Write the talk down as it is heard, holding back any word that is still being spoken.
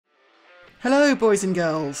Hello boys and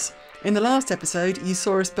girls! In the last episode you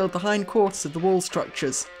saw us build the hindquarters of the wall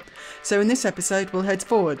structures. So in this episode we'll head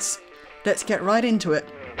forwards. Let's get right into it.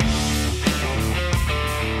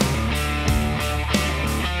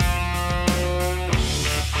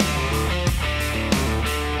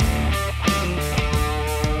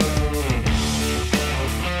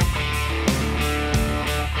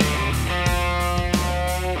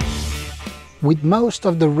 With most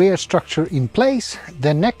of the rear structure in place,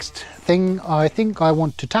 the next thing I think I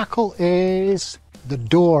want to tackle is the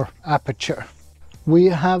door aperture. We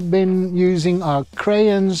have been using our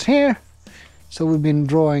crayons here, so we've been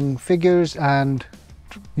drawing figures and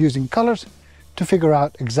using colors to figure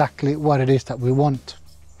out exactly what it is that we want.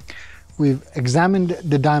 We've examined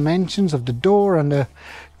the dimensions of the door and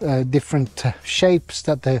the different shapes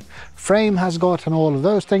that the frame has got and all of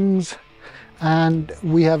those things. And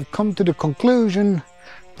we have come to the conclusion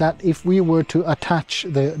that if we were to attach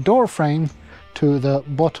the door frame to the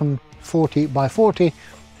bottom 40 by 40,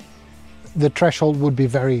 the threshold would be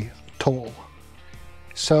very tall.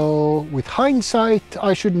 So with hindsight,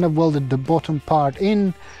 I shouldn't have welded the bottom part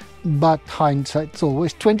in, but hindsight's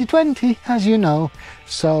always 20/20, as you know.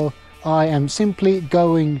 So I am simply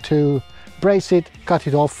going to brace it, cut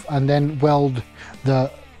it off, and then weld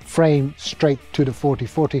the frame straight to the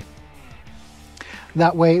 40/40.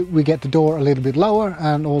 That way we get the door a little bit lower,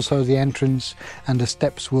 and also the entrance and the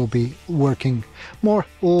steps will be working more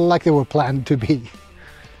like they were planned to be.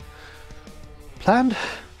 Planned?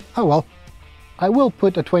 Oh well. I will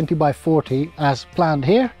put a 20 by 40 as planned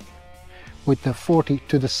here, with the 40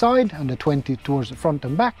 to the side and the 20 towards the front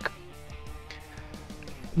and back.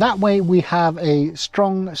 That way we have a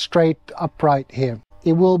strong straight upright here.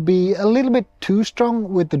 It will be a little bit too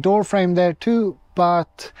strong with the door frame there too,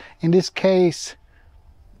 but in this case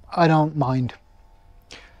I don't mind.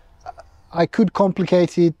 I could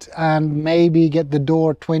complicate it and maybe get the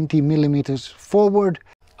door 20 millimeters forward.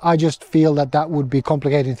 I just feel that that would be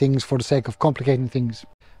complicating things for the sake of complicating things.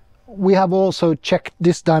 We have also checked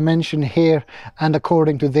this dimension here, and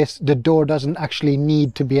according to this, the door doesn't actually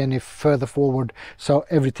need to be any further forward, so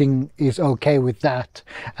everything is okay with that.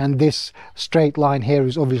 And this straight line here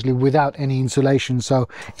is obviously without any insulation, so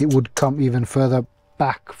it would come even further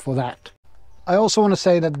back for that. I also want to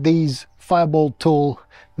say that these Firebolt tool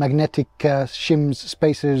magnetic shims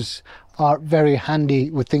spacers are very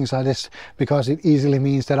handy with things like this, because it easily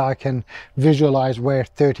means that I can visualize where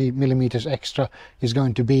 30 millimeters extra is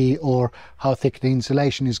going to be, or how thick the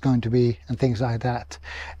insulation is going to be, and things like that.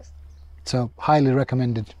 So highly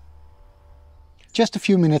recommended. Just a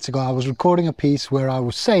few minutes ago I was recording a piece where I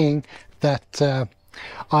was saying that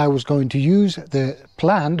I was going to use the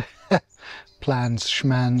planned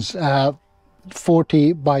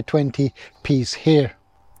 40 by 20 piece here,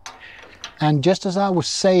 and just as I was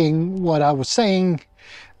saying what I was saying,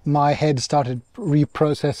 my head started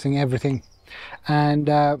reprocessing everything, and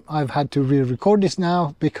I've had to re-record this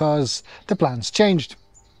now because the plan's changed.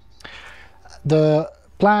 The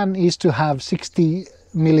plan is to have 60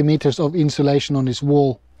 millimeters of insulation on this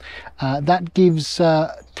wall. That gives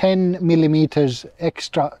 10 millimeters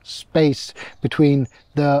extra space between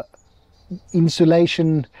the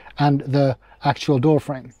insulation and the actual door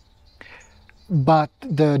frame, but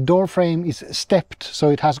the door frame is stepped,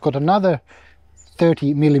 so it has got another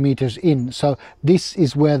 30 millimeters in. So this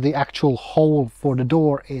is where the actual hole for the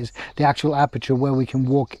door is, the actual aperture where we can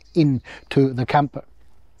walk into the camper,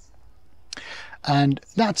 and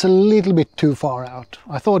that's a little bit too far out.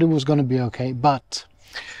 I thought it was going to be okay, but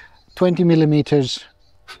 20 millimeters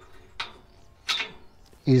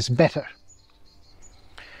is better.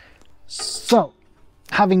 So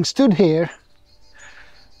having stood here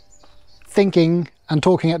thinking and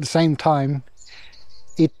talking at the same time,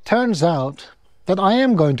 it turns out that I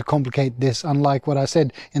am going to complicate this, unlike what I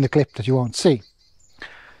said in the clip that you won't see.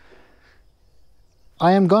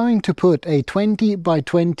 I am going to put a 20 by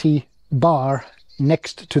 20 bar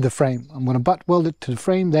next to the frame. I'm going to butt weld it to the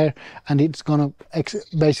frame there, and it's going to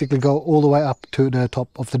basically go all the way up to the top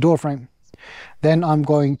of the door frame. Then I'm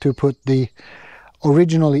going to put the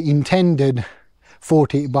originally intended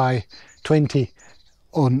 40 by 20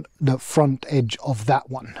 on the front edge of that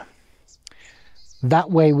one.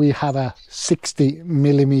 That way we have a 60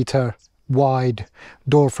 millimeter wide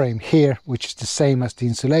door frame here, which is the same as the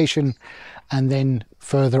insulation, and then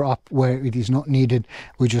further up where it is not needed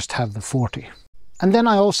we just have the 40. And then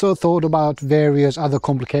I also thought about various other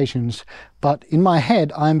complications, but in my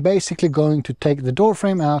head I'm basically going to take the door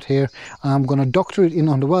frame out here, I'm going to doctor it in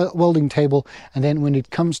on the welding table, and then when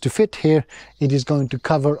it comes to fit here, it is going to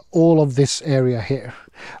cover all of this area here,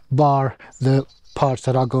 bar the parts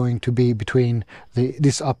that are going to be between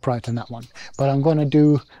this upright and that one. But I'm going to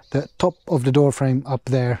do the top of the door frame up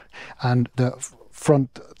there and the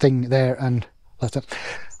front thing there, and that's it.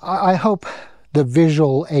 I hope the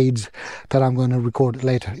visual aids that I'm going to record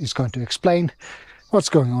later is going to explain what's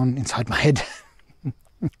going on inside my head.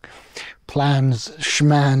 Plans,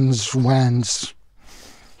 schmans, wans.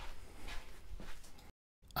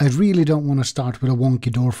 I really don't want to start with a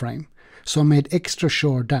wonky door frame, so I made extra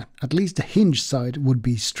sure that at least the hinge side would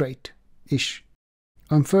be straight-ish.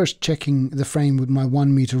 I'm first checking the frame with my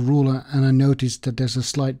 1 meter ruler, and I noticed that there's a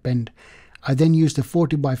slight bend. I then used a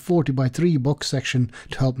 40 by 40 by 3 box section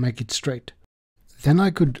to help make it straight. Then I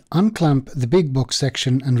could unclamp the big box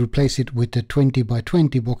section and replace it with the 20 by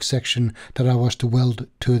 20 box section that I was to weld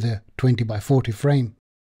to the 20 by 40 frame.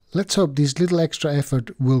 Let's hope this little extra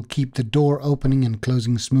effort will keep the door opening and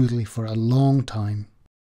closing smoothly for a long time.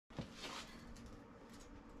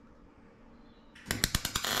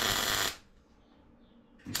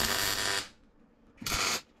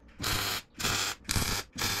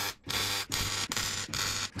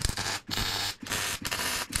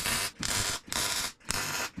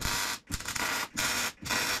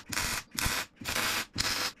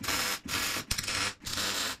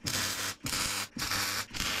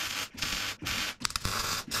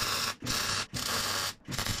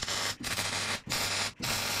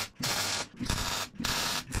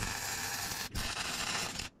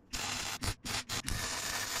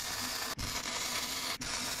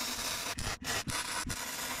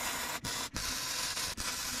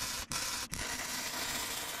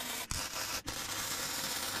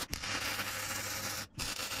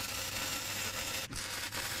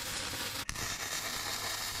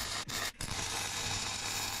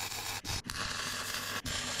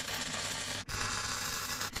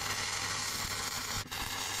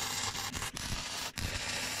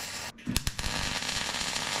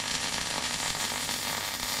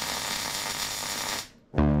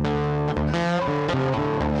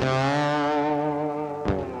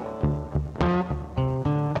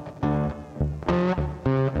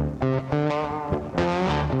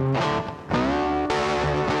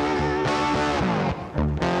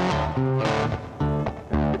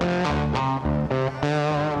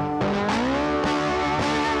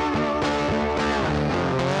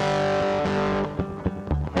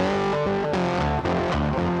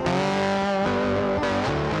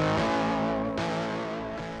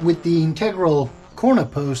 With the integral corner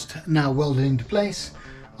post now welded into place,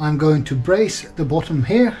 I'm going to brace the bottom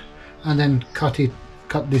here and then cut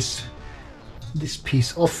this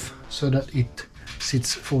piece off so that it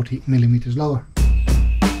sits 40 millimeters lower.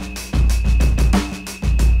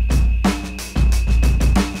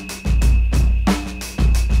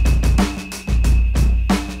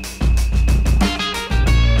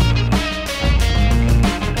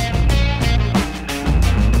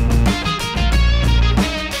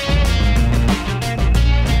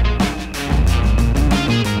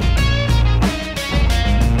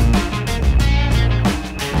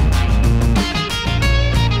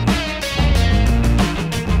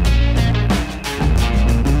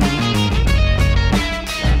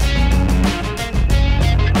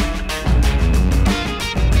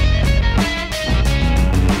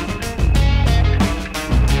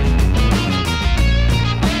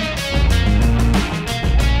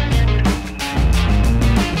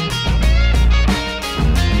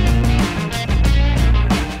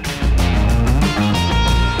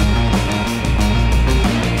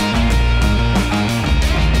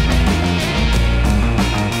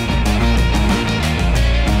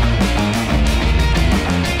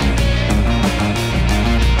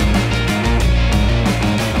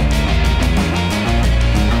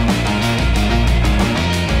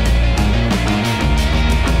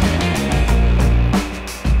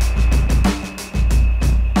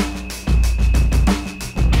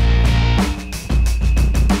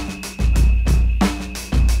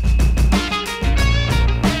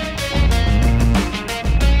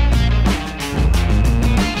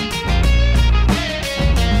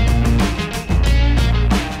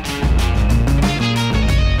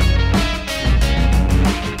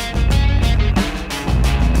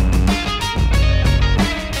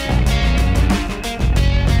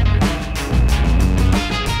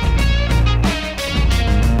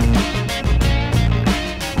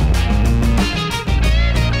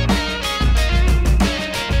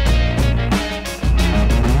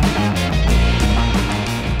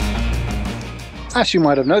 As you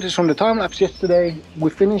might have noticed from the time lapse yesterday,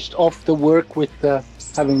 we finished off the work with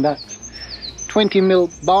having that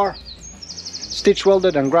 20mm bar stitch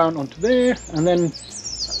welded and ground onto there, and then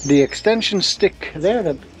the extension stick there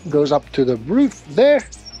that goes up to the roof there,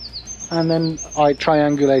 and then I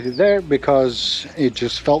triangulated there because it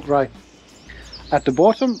just felt right. At the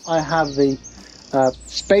bottom I have the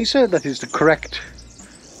spacer that is the correct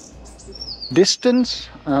distance.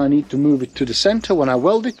 I need to move it to the center when I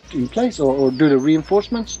weld it in place or do the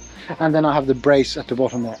reinforcements, and then I have the brace at the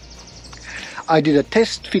bottom there. I did a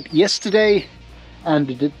test fit yesterday, and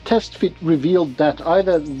the test fit revealed that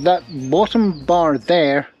either that bottom bar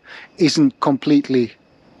there isn't completely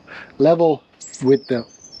level with the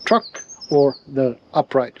truck or the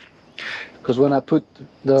upright, because when I put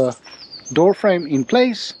the door frame in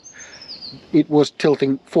place it was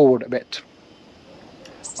tilting forward a bit.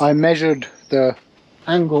 I measured the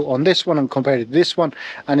angle on this one and compared it to this one,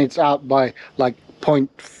 and it's out by like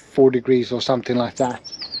 0.4 degrees or something like that.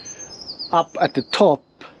 Up at the top,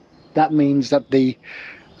 that means that the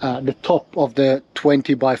top of the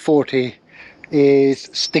 20 by 40 is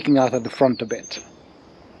sticking out at the front a bit.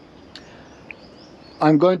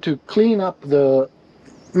 I'm going to clean up the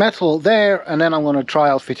metal there, and then I'm going to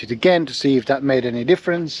trial fit it again to see if that made any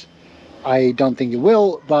difference. I don't think it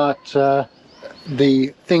will, but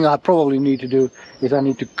the thing I probably need to do is I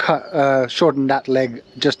need to shorten that leg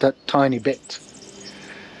just a tiny bit.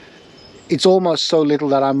 It's almost so little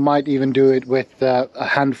that I might even do it with a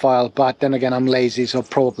hand file, but then again I'm lazy, so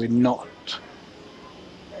probably not.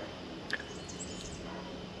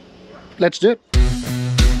 Let's do it.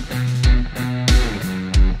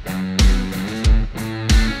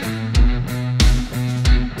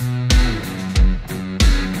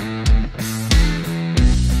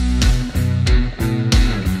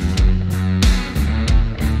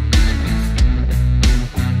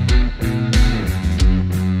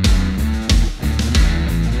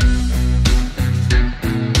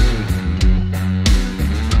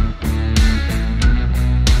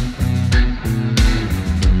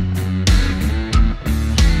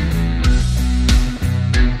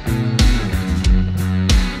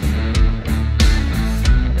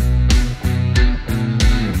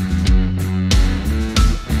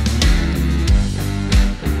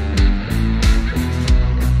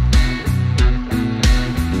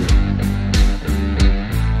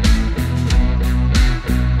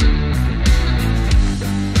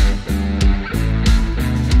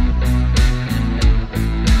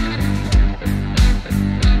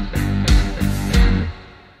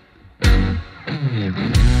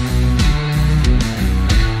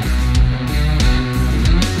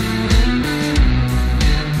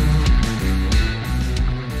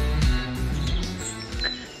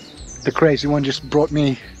 The crazy one just brought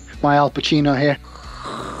me my Al Pacino here.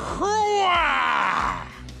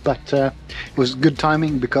 But it was good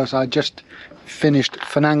timing because I just finished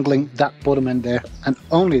finagling that bottom end there, and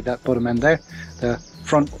only that bottom end there. The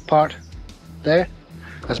front part there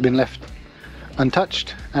has been left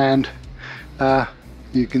untouched, and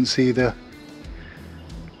you can see the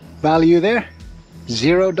value there,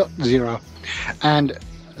 0.0, and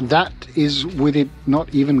that is with it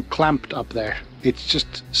not even clamped up there. It's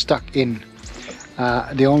just stuck in.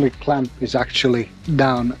 The only clamp is actually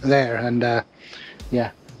down there, and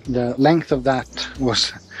yeah, the length of that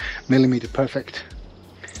was millimeter perfect.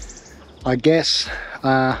 I guess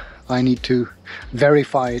I need to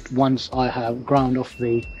verify it once I have ground off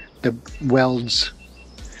the welds,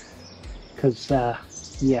 because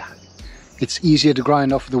yeah, it's easier to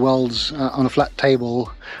grind off the welds on a flat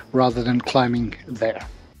table rather than climbing there.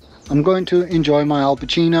 I'm going to enjoy my Al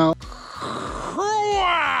Pacino,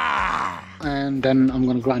 and then I'm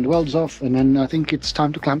going to grind the welds off, and then I think it's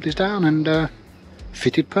time to clamp this down and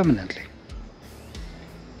fit it permanently.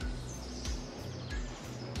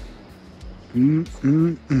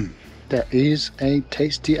 That is a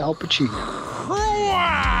tasty Al Pacino.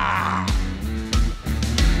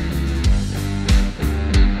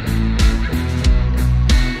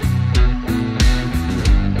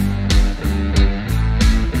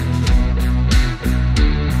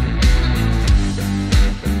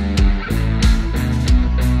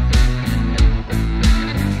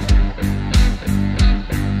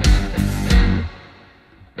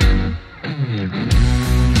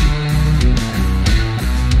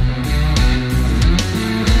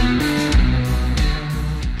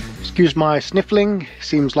 Excuse my sniffling,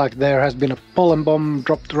 seems like there has been a pollen bomb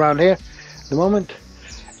dropped around here at the moment.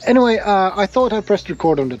 Anyway, I thought I pressed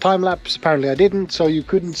record on the time lapse, apparently I didn't, so you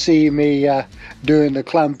couldn't see me doing the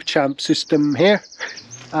clamp champ system here.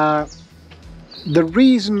 The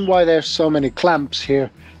reason why there's so many clamps here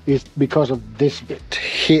is because of this bit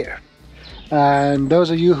here. And those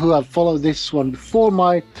of you who have followed this one before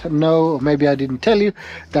might know, or maybe I didn't tell you,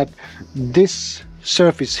 that this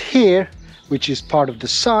surface here which is part of the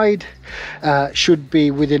side, should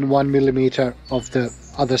be within 1 millimeter of the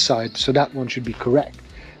other side, so that one should be correct.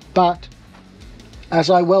 But as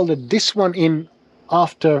I welded this one in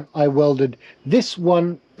after I welded this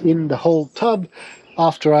one in the whole tub,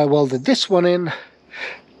 after I welded this one in,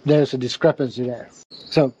 there's a discrepancy there.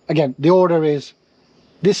 So again, the order is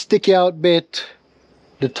this sticky out bit,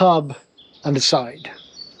 the tub, and the side.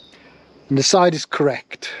 And the side is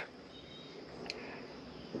correct.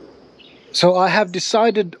 So I have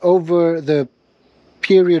decided over the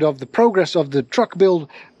period of the progress of the truck build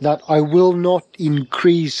that I will not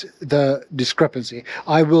increase the discrepancy.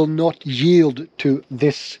 I will not yield to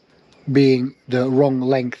this being the wrong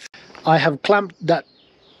length. I have clamped that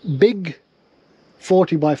big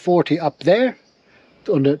 40 by 40 up there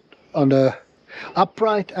on the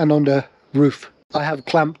upright and on the roof. I have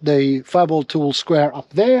clamped the fireball tool square up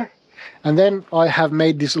there, and then I have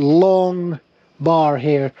made this long bar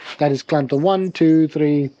here that is clamped on 1, 2,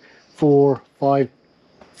 3, 4,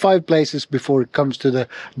 5 places before it comes to the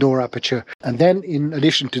door aperture. And then in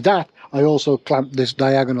addition to that, I also clamped this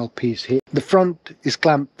diagonal piece here. The front is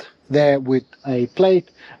clamped there with a plate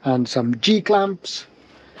and some G-clamps,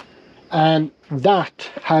 and that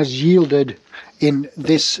has yielded in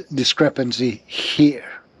this discrepancy here.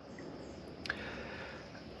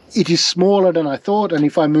 It is smaller than I thought, and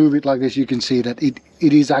if I move it like this, you can see that it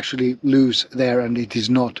is actually loose there and it is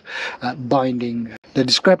not binding. The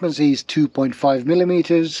discrepancy is 2.5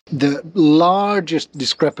 millimeters. The largest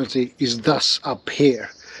discrepancy is thus up here.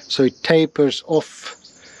 So it tapers off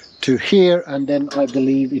to here, and then I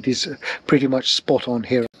believe it is pretty much spot on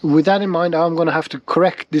here. With that in mind, I'm going to have to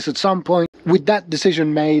correct this at some point. With that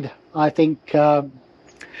decision made, I think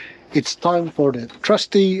it's time for the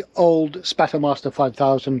trusty old Spattermaster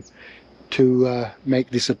 5000 to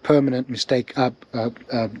make this a permanent mistake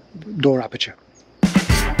door aperture.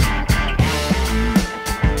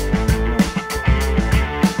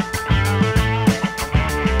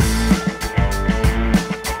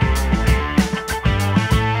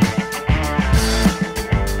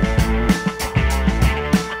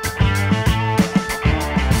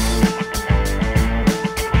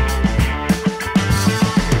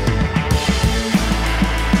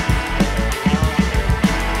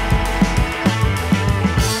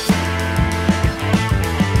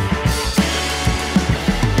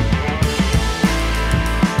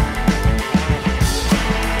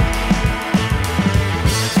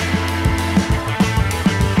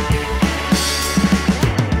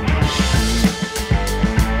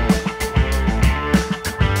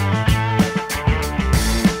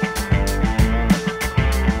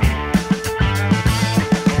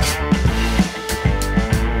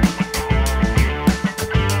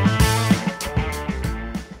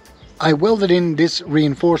 I welded in this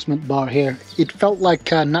reinforcement bar here. It felt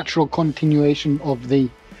like a natural continuation of the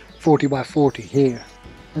 40 by 40 here.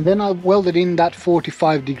 And then I welded in that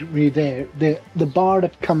 45 degree there. The bar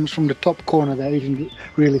that comes from the top corner there isn't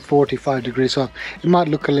really 45 degrees, so it might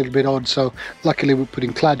look a little bit odd, so luckily we're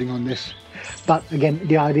putting cladding on this. But again,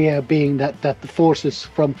 the idea being that the forces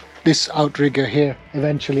from this outrigger here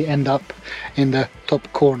eventually end up in the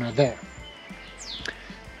top corner there.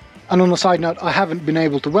 And on a side note, I haven't been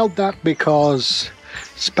able to weld that because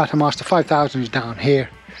Spattermaster 5000 is down here.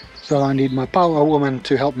 So I need my power woman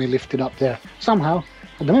to help me lift it up there somehow.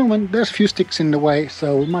 At the moment, there's a few sticks in the way,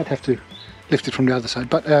 so we might have to lift it from the other side.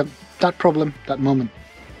 But that moment.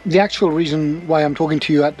 The actual reason why I'm talking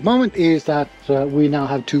to you at the moment is that we now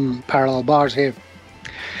have 2 parallel bars here.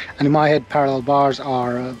 And in my head, parallel bars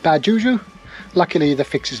are bad juju. Luckily, the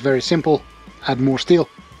fix is very simple. Add more steel.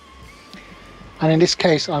 And in this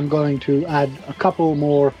case, I'm going to add a couple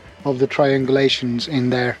more of the triangulations in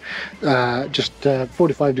there, just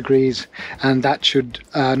 45 degrees, and that should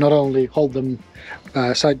not only hold them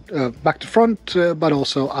back to front, but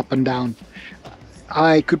also up and down.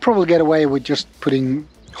 I could probably get away with just putting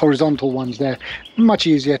horizontal ones there. Much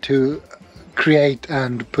easier to create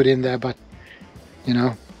and put in there, but you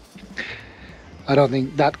know, I don't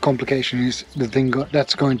think that complication is the thing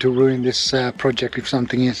that's going to ruin this project if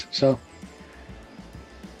something is. So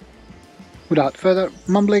without further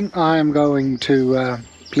mumbling, I am going to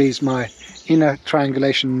please my inner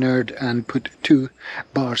triangulation nerd and put 2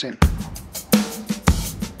 bars in.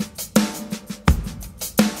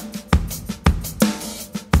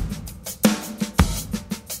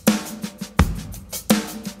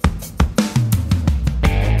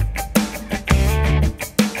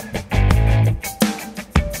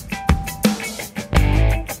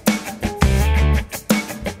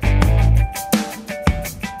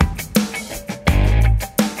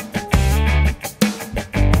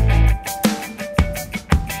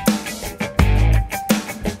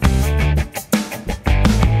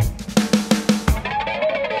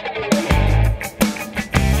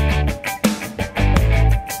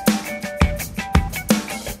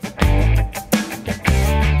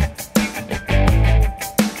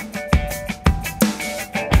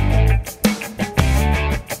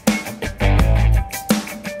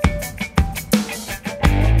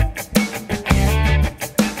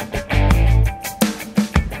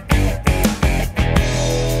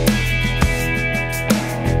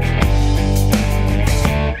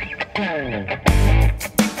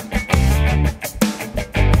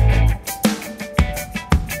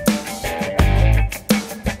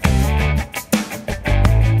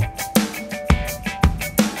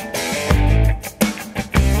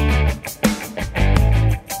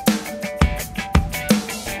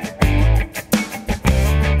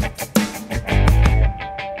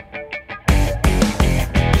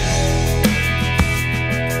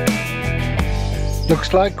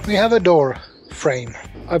 Looks like we have a door frame.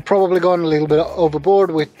 I've probably gone a little bit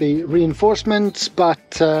overboard with the reinforcements, but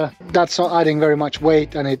that's not adding very much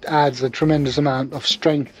weight, and it adds a tremendous amount of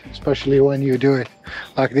strength, especially when you do it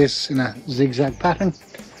like this in a zigzag pattern.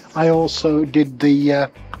 I also did the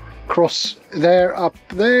cross there, up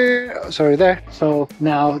there, sorry, there. So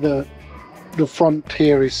now the front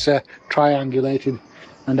here is triangulated,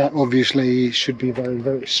 and that obviously should be very,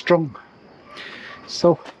 very strong.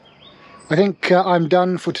 So I think I'm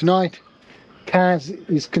done for tonight. Kaz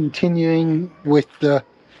is continuing with the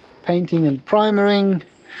painting and primering,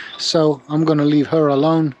 so I'm gonna leave her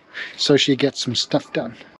alone so she gets some stuff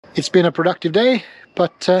done. It's been a productive day,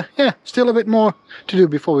 but yeah, still a bit more to do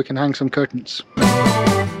before we can hang some curtains.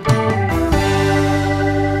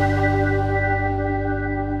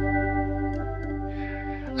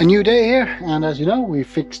 A new day here, and as you know, we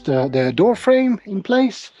fixed the door frame in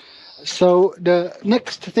place. So the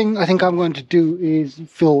next thing I think I'm going to do is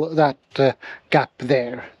fill that gap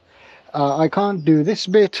there. I can't do this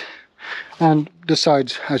bit, and the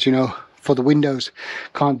sides, as you know, for the windows,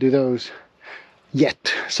 can't do those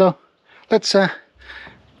yet. So let's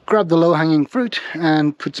grab the low-hanging fruit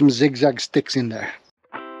and put some zigzag sticks in there.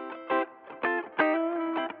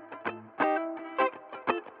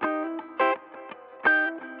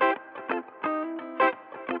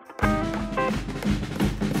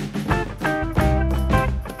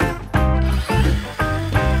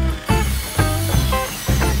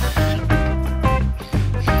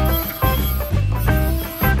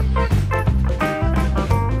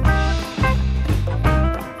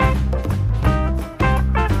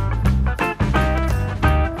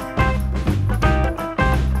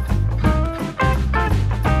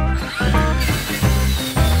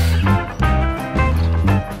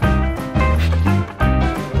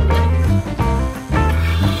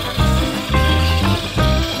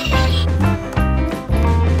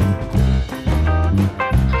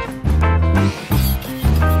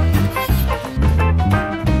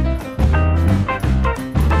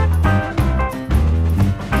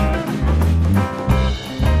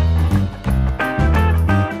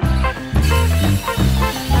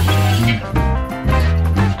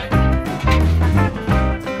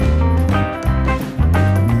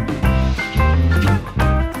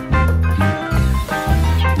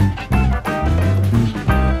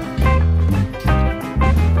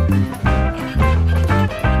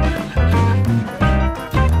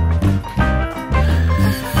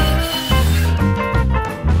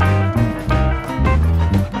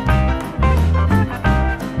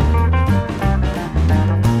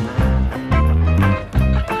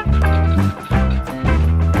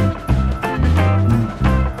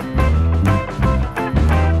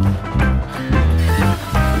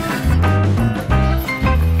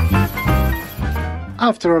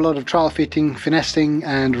 After a lot of trial fitting, finessing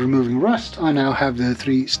and removing rust, I now have the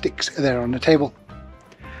 3 sticks there on the table.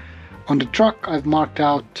 On the truck I've marked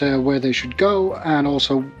out where they should go, and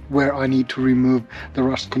also where I need to remove the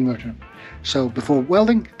rust converter. So before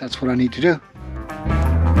welding, that's what I need to do.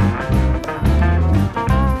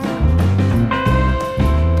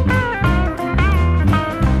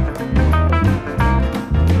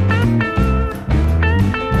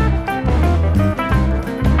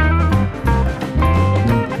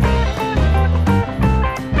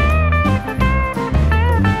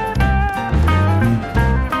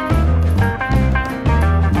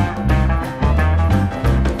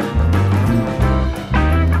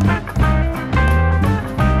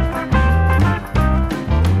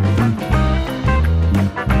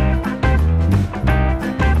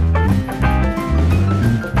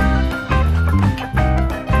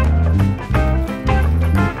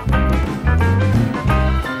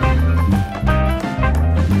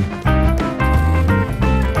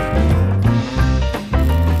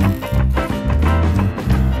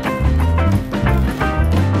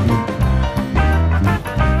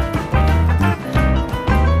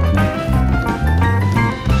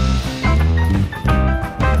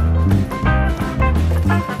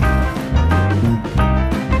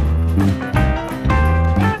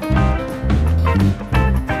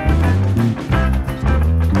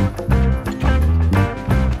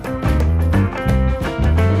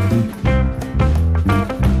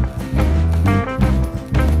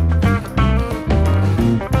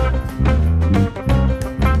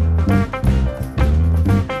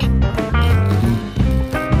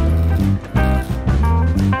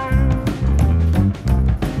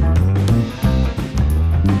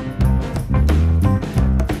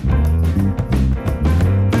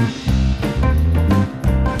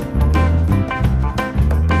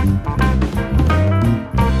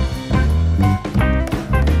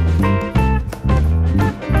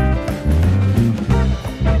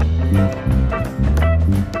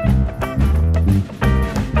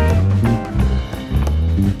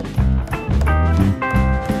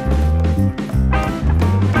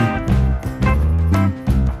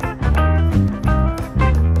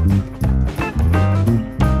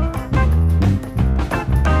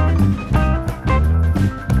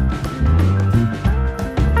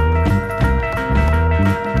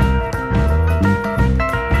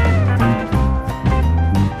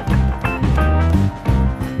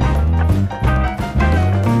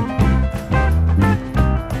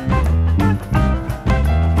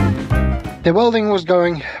 The welding was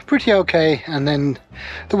going pretty okay, and then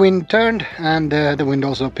the wind turned and the wind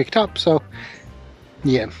also picked up, so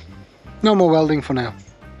yeah, no more welding for now.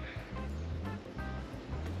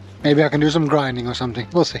 Maybe I can do some grinding or something,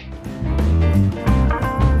 we'll see.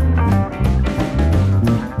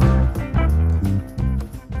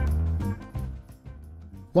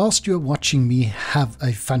 Whilst you're watching me have a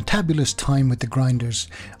fantabulous time with the grinders,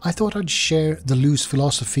 I thought I'd share the loose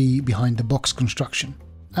philosophy behind the box construction.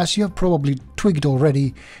 As you have probably twigged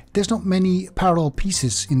already, there's not many parallel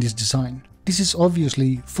pieces in this design. This is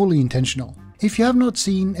obviously fully intentional. If you have not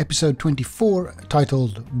seen episode 24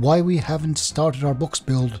 titled Why We Haven't Started Our Box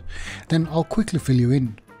Build, then I'll quickly fill you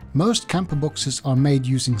in. Most camper boxes are made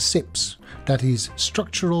using SIPs, that is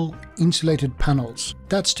structural insulated panels.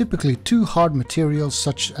 That's typically two hard materials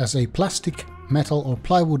such as a plastic, metal or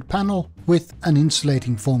plywood panel with an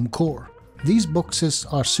insulating foam core. These boxes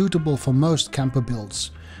are suitable for most camper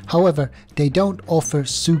builds. However, they don't offer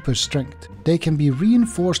super strength. They can be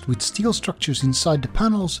reinforced with steel structures inside the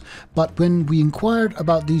panels, but when we inquired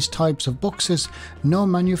about these types of boxes, no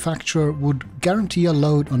manufacturer would guarantee a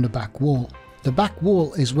load on the back wall. The back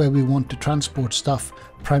wall is where we want to transport stuff,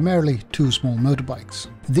 primarily two small motorbikes.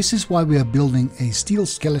 This is why we are building a steel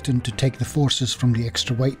skeleton to take the forces from the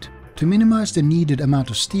extra weight. To minimize the needed amount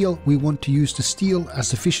of steel, we want to use the steel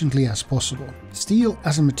as efficiently as possible. Steel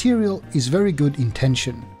as a material is very good in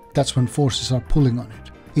tension. That's when forces are pulling on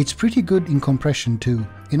it. It's pretty good in compression too,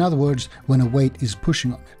 in other words, when a weight is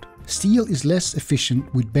pushing on it. Steel is less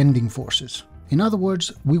efficient with bending forces. In other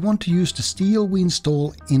words, we want to use the steel we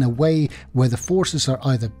install in a way where the forces are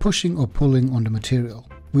either pushing or pulling on the material.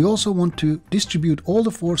 We also want to distribute all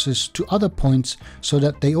the forces to other points so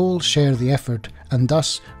that they all share the effort, and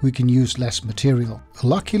thus we can use less material.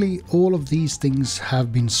 Luckily, all of these things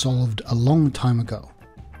have been solved a long time ago.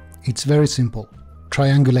 It's very simple.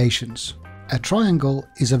 Triangulations. A triangle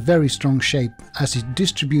is a very strong shape as it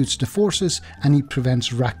distributes the forces and it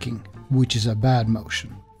prevents racking, which is a bad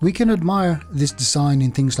motion. We can admire this design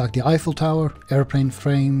in things like the Eiffel Tower, airplane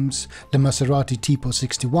frames, the Maserati Tipo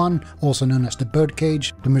 61, also known as the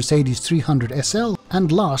birdcage, the Mercedes 300 SL,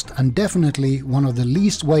 and last and definitely one of the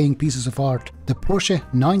least weighing pieces of art, the Porsche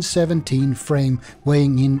 917 frame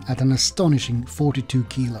weighing in at an astonishing 42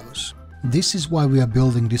 kilos. This is why we are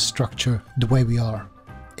building this structure the way we are.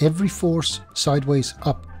 Every force, sideways,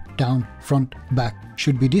 up, down, front, back,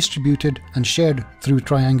 should be distributed and shared through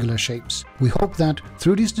triangular shapes. We hope that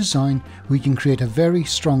through this design we can create a very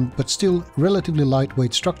strong but still relatively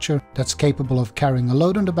lightweight structure that's capable of carrying a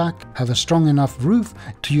load on the back, have a strong enough roof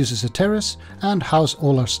to use as a terrace, and house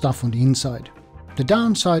all our stuff on the inside. The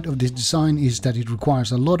downside of this design is that it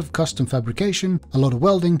requires a lot of custom fabrication, a lot of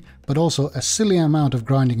welding, but also a silly amount of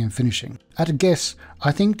grinding and finishing. At a guess,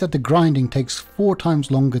 I think that the grinding takes 4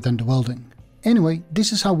 times longer than the welding. Anyway,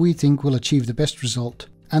 this is how we think we'll achieve the best result,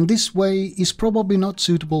 and this way is probably not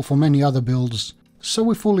suitable for many other builds, so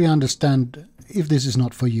we fully understand if this is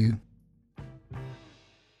not for you.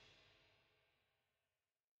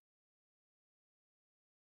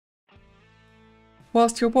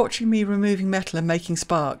 Whilst you're watching me removing metal and making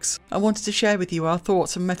sparks, I wanted to share with you our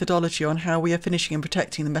thoughts and methodology on how we are finishing and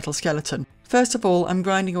protecting the metal skeleton. First of all, I'm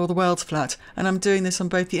grinding all the welds flat, and I'm doing this on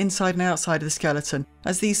both the inside and outside of the skeleton,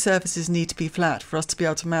 as these surfaces need to be flat for us to be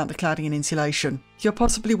able to mount the cladding and insulation. You're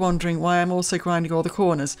possibly wondering why I'm also grinding all the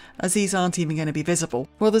corners, as these aren't even going to be visible.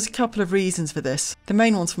 Well, there's a couple of reasons for this. The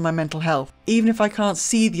main one's for my mental health. Even if I can't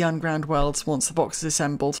see the unground welds once the box is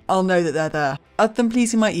assembled, I'll know that they're there. Other than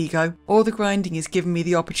pleasing my ego, all the grinding is giving me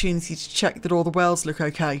the opportunity to check that all the welds look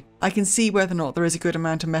okay. I can see whether or not there is a good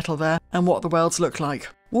amount of metal there and what the welds look like.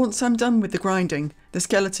 Once I'm done with the grinding, the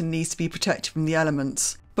skeleton needs to be protected from the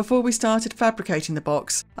elements. Before we started fabricating the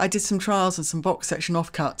box, I did some trials and some box section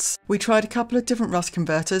offcuts. We tried a couple of different rust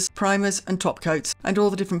converters, primers and top coats, and all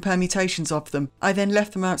the different permutations of them. I then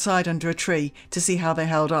left them outside under a tree to see how they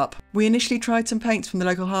held up. We initially tried some paints from the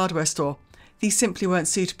local hardware store. These simply weren't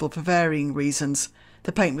suitable for varying reasons.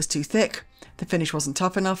 The paint was too thick, the finish wasn't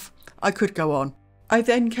tough enough, I could go on. I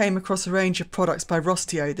then came across a range of products by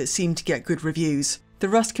Rostio that seemed to get good reviews. The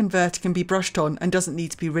rust converter can be brushed on and doesn't need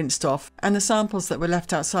to be rinsed off, and the samples that were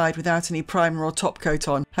left outside without any primer or top coat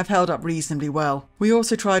on have held up reasonably well. We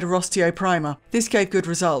also tried a Rostio primer. This gave good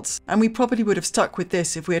results, and we probably would have stuck with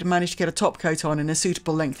this if we had managed to get a top coat on in a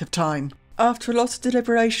suitable length of time. After a lot of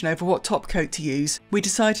deliberation over what top coat to use, we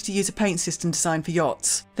decided to use a paint system designed for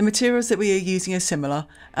yachts. The materials that we are using are similar,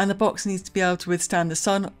 and the box needs to be able to withstand the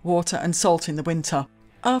sun, water and salt in the winter.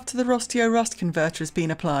 After the Rostio rust converter has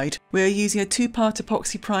been applied, we are using a 2-part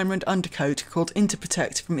epoxy primer and undercoat called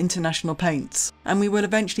Interprotect from International Paints, and we will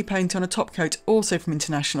eventually paint on a top coat also from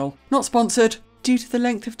International. Not sponsored! Due to the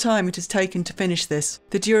length of time it has taken to finish this,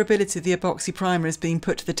 the durability of the epoxy primer is being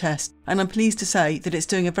put to the test, and I'm pleased to say that it's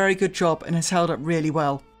doing a very good job and has held up really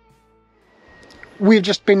well. We've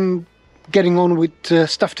just been getting on with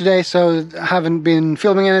stuff today, so haven't been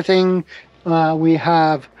filming anything. We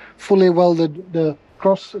have fully welded the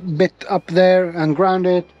cross bit up there and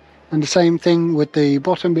grounded, and the same thing with the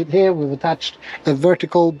bottom bit here. We've attached the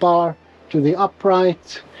vertical bar to the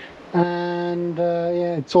upright, and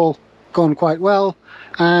yeah, it's all gone quite well.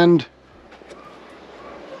 And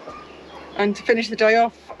to finish the day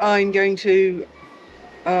off, I'm going to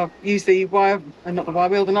use the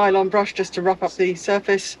the nylon brush just to rough up the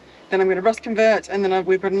surface. Then I'm going to rust convert, and then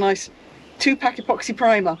we've got a nice 2-pack epoxy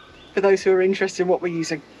primer for those who are interested in what we're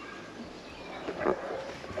using.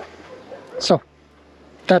 so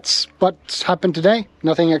that's what's happened today.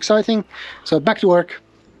 Nothing exciting, so back to work.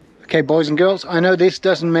 Okay, boys and girls, I know this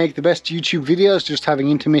doesn't make the best YouTube videos, just having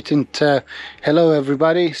intermittent hello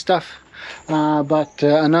everybody stuff, but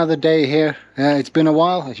another day here. It's been a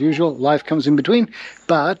while, as usual, life comes in between,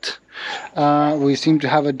 but we seem to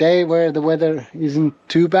have a day where the weather isn't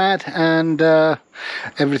too bad, and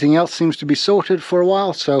everything else seems to be sorted for a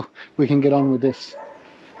while, so we can get on with this.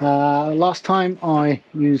 Last time I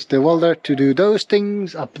used the welder to do those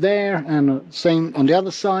things up there, and same on the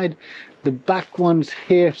other side. The back ones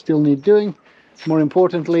here still need doing. More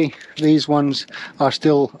importantly, these ones are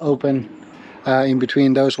still open in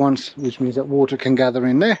between those ones, which means that water can gather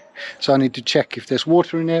in there. So I need to check if there's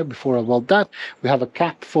water in there before I weld that. We have a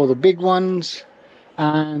cap for the big ones,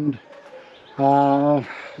 and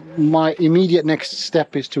my immediate next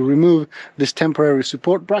step is to remove this temporary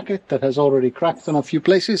support bracket that has already cracked on a few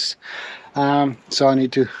places. So I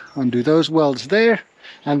need to undo those welds there,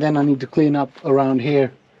 and then I need to clean up around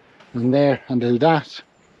here and there and do that,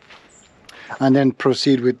 and then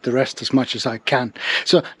proceed with the rest as much as I can.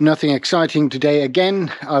 So nothing exciting today again.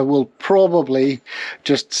 I will probably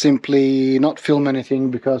just simply not film anything,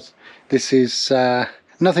 because this is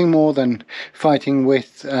nothing more than fighting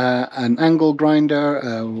with an angle grinder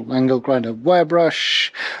wire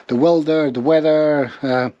brush, the welder, the weather,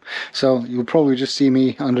 so you'll probably just see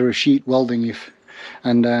me under a sheet welding,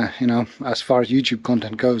 and you know, as far as YouTube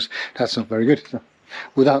content goes, that's not very good. So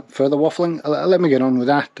without further waffling, let me get on with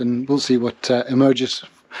that, and we'll see what emerges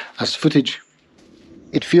as footage.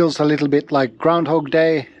 It feels a little bit like Groundhog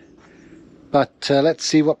Day, but let's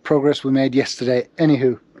see what progress we made yesterday.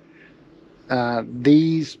 Anywho,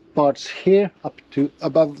 these parts here up to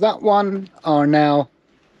above that one are now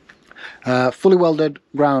fully welded,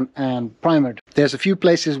 ground and primered. There's a few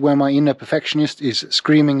places where my inner perfectionist is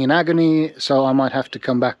screaming in agony, so I might have to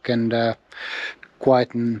come back and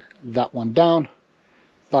quieten that one down.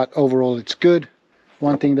 But overall it's good.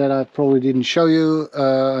 One thing that I probably didn't show you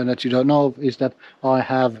and that you don't know is that I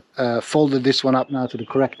have folded this one up now to the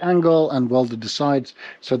correct angle and welded the sides,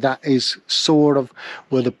 so that is sort of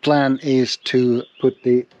where the plan is to put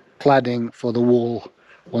the cladding for the wall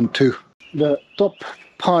on too. The top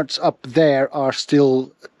parts up there are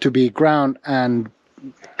still to be ground and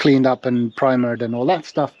cleaned up and primered and all that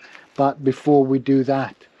stuff, but before we do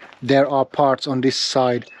that, there are parts on this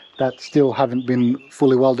side that still haven't been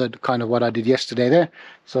fully welded, kind of what I did yesterday there.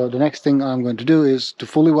 So the next thing I'm going to do is to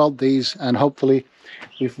fully weld these, and hopefully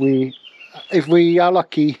if we are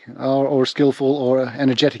lucky or skillful or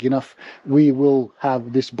energetic enough, we will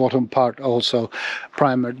have this bottom part also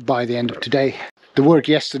primered by the end of today. The work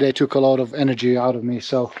yesterday took a lot of energy out of me,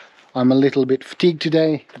 so I'm a little bit fatigued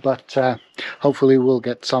today, but hopefully we'll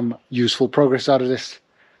get some useful progress out of this.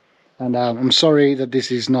 And I'm sorry that this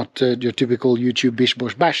is not your typical YouTube bish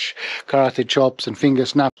bosh bash, karate chops and finger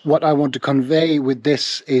snap. What I want to convey with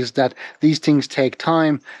this is that these things take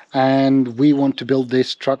time, and we want to build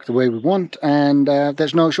this truck the way we want, and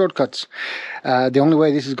there's no shortcuts. The only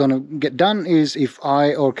way this is going to get done is if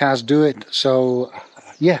I or Kaz do it. So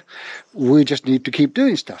yeah, we just need to keep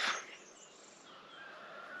doing stuff.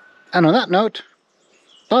 And on that note,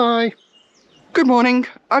 bye! Good morning.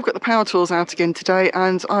 I've got the power tools out again today,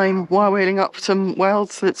 and I'm wire wheeling up some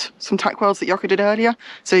tack welds that Yoko did earlier,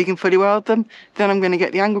 so you can fully weld them. Then I'm going to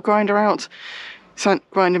get the angle grinder out,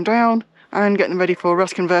 grind them down, and get them ready for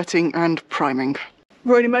rust converting and priming.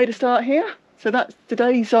 We've already made a start here, so that's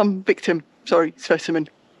today's specimen.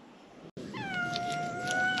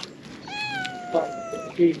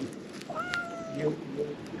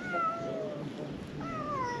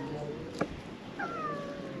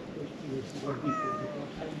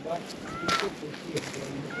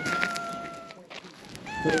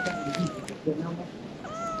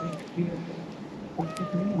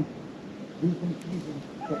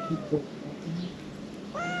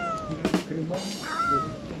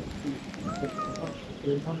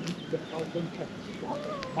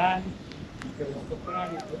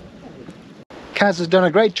 Kaz has done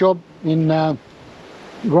a great job in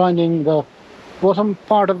grinding the bottom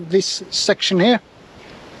part of this section here.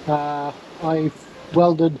 I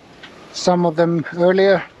welded some of them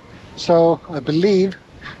earlier, so I believe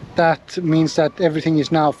that means that everything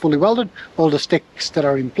is now fully welded, all the sticks that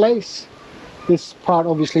are in place. This part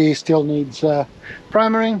obviously still needs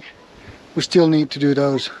primering. We still need to do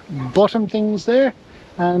those bottom things there,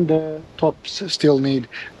 and the tops still need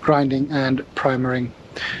grinding and primering.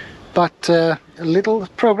 But a little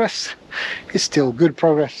progress is still good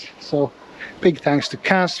progress, so big thanks to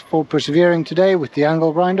Kaz for persevering today with the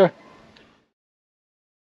angle grinder.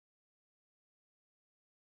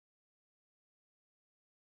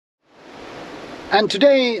 And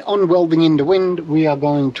today on Welding in the Wind, we are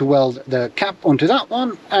going to weld the cap onto that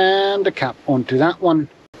one and the cap onto that one.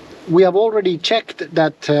 We have already checked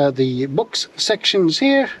that the box sections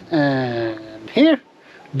here and here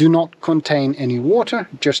do not contain any water,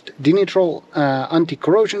 just Dinitrol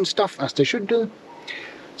anti-corrosion stuff, as they should do.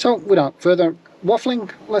 So without further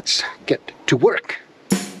waffling, let's get to work.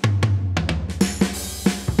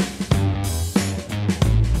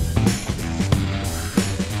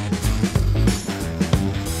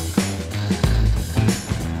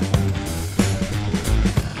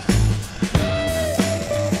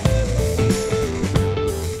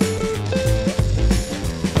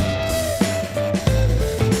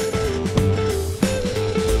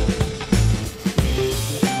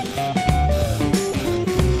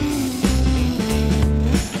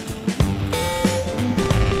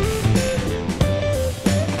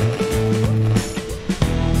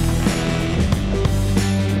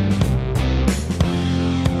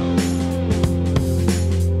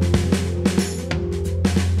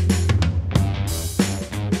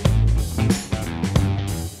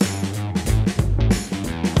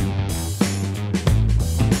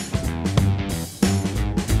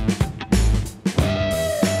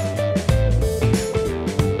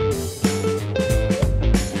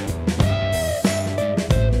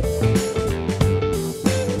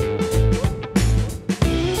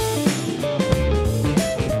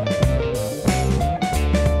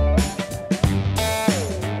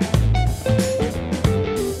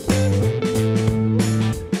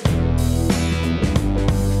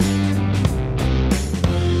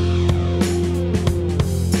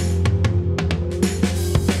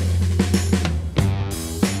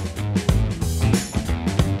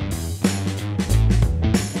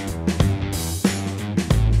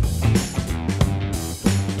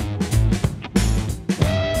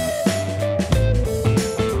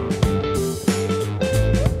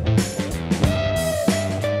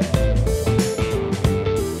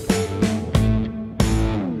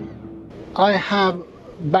 I have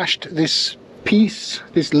bashed this piece,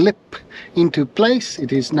 this lip, into place.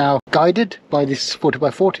 It is now guided by this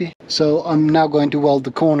 40x40. So I'm now going to weld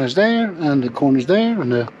the corners there and the corners there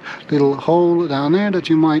and a little hole down there that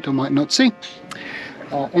you might or might not see.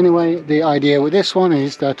 Anyway, the idea with this one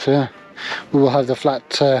is that we will have the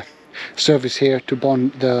flat surface here to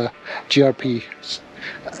bond the GRP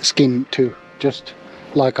skin to, just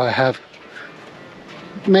like I have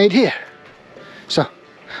made here. So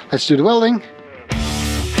let's do the welding.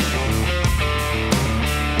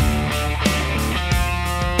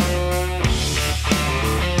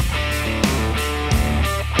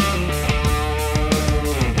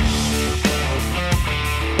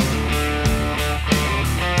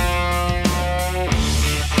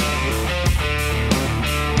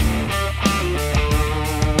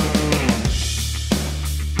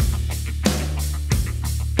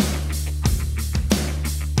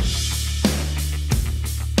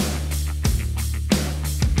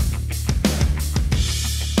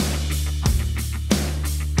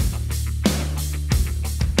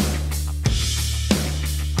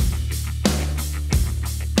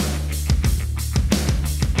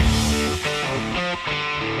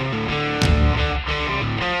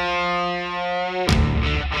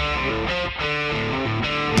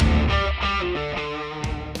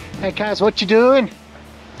 Hey Kaz, what you doing?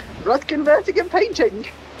 Rust converting and painting.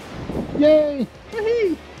 Yay!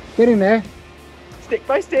 Woohoo! Get in there. Stick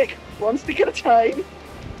by stick, one stick at a time.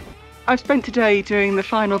 I've spent today doing the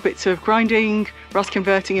final bits of grinding, rust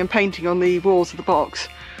converting and painting on the walls of the box,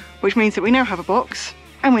 which means that we now have a box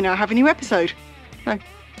and we now have a new episode. So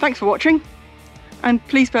thanks for watching, and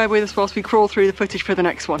please bear with us whilst we crawl through the footage for the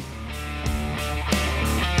next one.